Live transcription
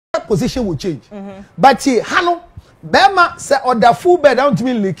position will change. But hano bema say or the full bed down to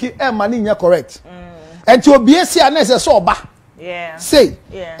me leaky and money correct. And to be a see and say so ba. Yeah. Say.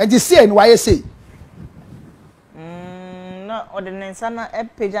 Yeah. And you say and why you say. No ordinance na e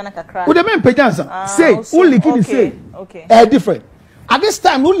pejana kakra. Who the men pejansa? Say who leaky say. Okay. Different. At this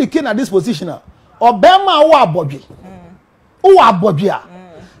time who leaky at this position or bema who abodwi. Who abodwi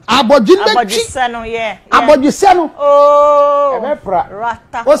Abodji seno yeah. Abodji seno. Oh.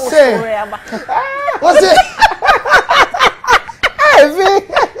 Rata. What's it? What's it? Hey,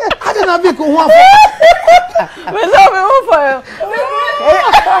 I didn't be cool.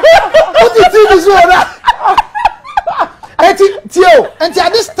 What you think is all and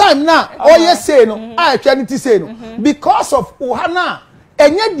at this time now, all you say no, I can't say no, because of Ohana.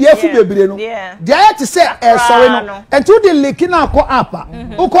 And yet, the FU no. They had to say, sorry, no. And to the lake now call up,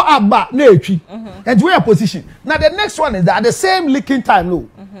 Oko Abba, no tree, and to a position. Now, the next one is that at the same leaking time, no.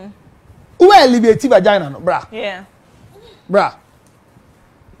 Who elevate vagina, no, bra? Yeah. Bra.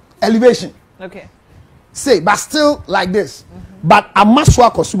 Elevation. Okay. Say, but still like this. But I must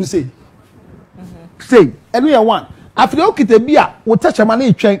work or say. Say, and we are one. After you get a beer, we touch a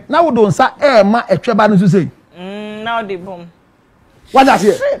money train. Now we don't say, ma, a traban to say. Now the boom. What does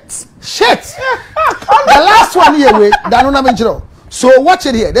it? Shit. The last one here, wait, so watch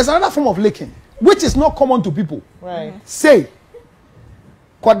it here. There's another form of licking, which is not common to people. Right. Say.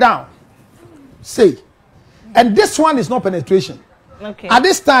 Cut down. Say. And this one is not penetration. Okay. At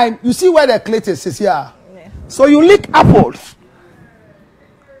this time, you see where the Cliquez is here. Yeah. So you lick upwards.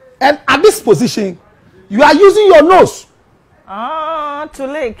 And at this position, you are using your nose. Ah, to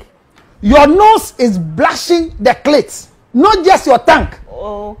lick. Your nose is blushing the clit. Not just your tank.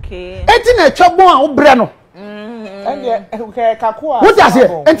 Okay. Eti na chabo a obreno. What does it?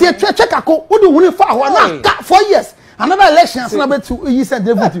 Enti check kako. What do you for? 4 years. Another election as number 2 years and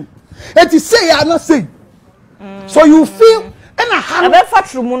everything. Enti say I not say. So you feel and a hand. Ebe fa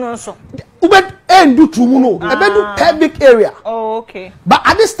trumuno so. Ube do trumuno. Ebe do public area. Oh, okay. But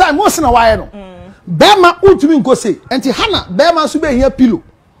at this time once in a while no. Bema untumi go say. Enti hana bema so be here pillow.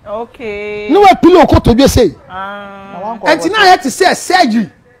 Okay. No a pillow ko to be say. And now I have to say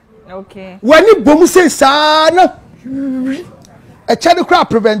surgery. Okay. When you boom say sana, a child crowd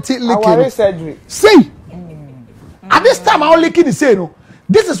prevent it leaking. Surgery. Say. At this time, I only can say no.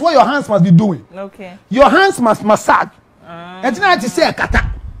 This is what your hands must be doing. Okay. Your hands must massage. And now I have to say a kata.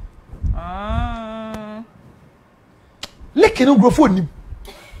 Leaking no grow for him.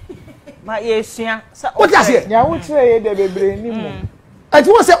 But yes, yeah. What does it? Yeah, which way the baby? And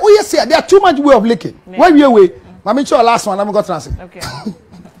you want to say, oh yes, there are too much way of licking. When we away. I mean, sure, last one, I'm going to answer. Okay.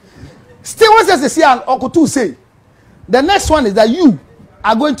 Still, what does the say and Uncle Two say? The next one is that you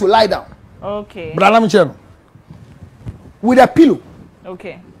are going to lie down. Okay. But let me tell you. With a pillow.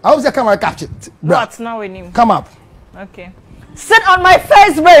 Okay. I was the camera captured. What's now with him? Come up. Okay. Sit on my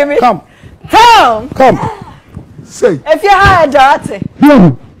face, baby. Come. Come. Come. Say. If you're high, Dorothy.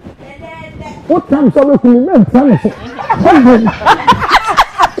 What time so we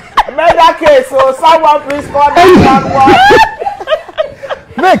That case, so someone please call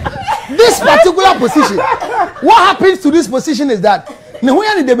Make this particular position. What happens to this position is that yeah.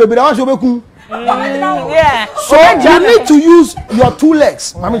 So you need to use your 2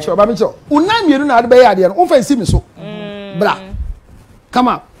 legs. Mami cho. Unai mienu na adebe ya there. Unfa nsi mi so. Bra. Come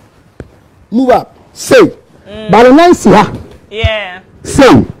up. Move up. Say. But nice here. Yeah.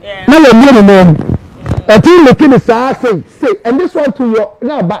 Say. Yeah. Now you need to I think looking at say, and this one to your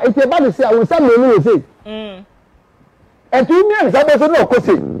now, but if you're about to say, I will say, and to me, I'm no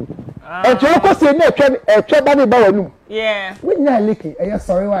say, and to your say, no, a trouble about you. Yeah. When you're licking, and you're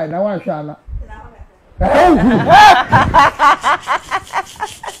sorry, why now I'm trying.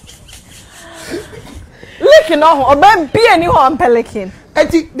 Licking or be anyone pelican. I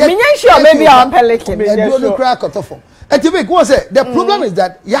think the sure maybe I'm pelican. The problem is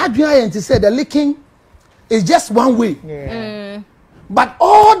that you had to say the licking. It's just one way. Yeah. But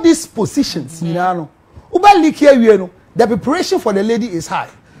all these positions, you know, the preparation for the lady is high.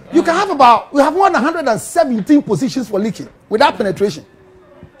 You can have we have 117 positions for licking without penetration.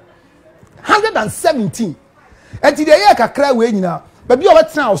 117. And today, I can cry way now. But you are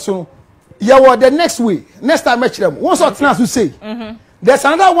now so. Yeah, the next way. Next time, match them. Once or twice, you say. There's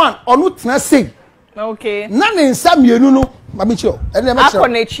another one or not say. Okay. None in some you know, Mamicho. And then match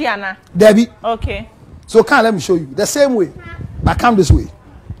Debbie. Okay. So can let me show you the same way, but come this way.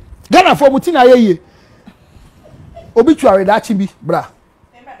 Ghana for Mutina ye. Obituary that chibi, bra.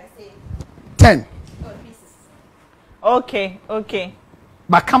 10. Okay, okay.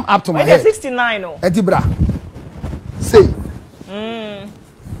 But come up to my head. 69 no. Eti bra. Say.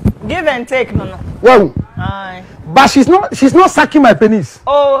 Give and take, no. Well, Aye. but she's not sucking my penis.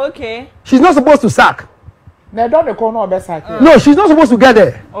 Oh, okay. She's not supposed to suck. Now don't the corner best No, she's not supposed to get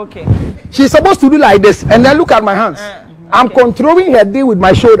there. Okay. She's supposed to do like this and then look at my hands. I'm controlling her day with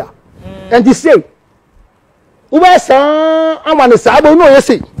my shoulder. And she say, I'm on the side, but no, you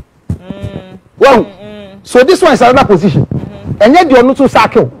see. Well, so this one is another position. And yet you're not so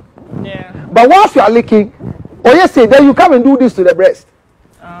suckle. Yeah. But once you are licking, or you say, then you come and do this to the breast.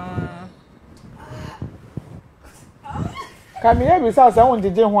 Come here, besides I want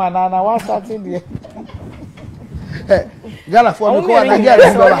to do one and I want starting there. Ghana for me, But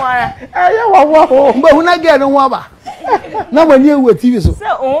when I get on one, now when you were TV, so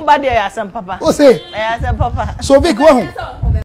oh, but there are some papa. oh, say, I said, papa. so big one.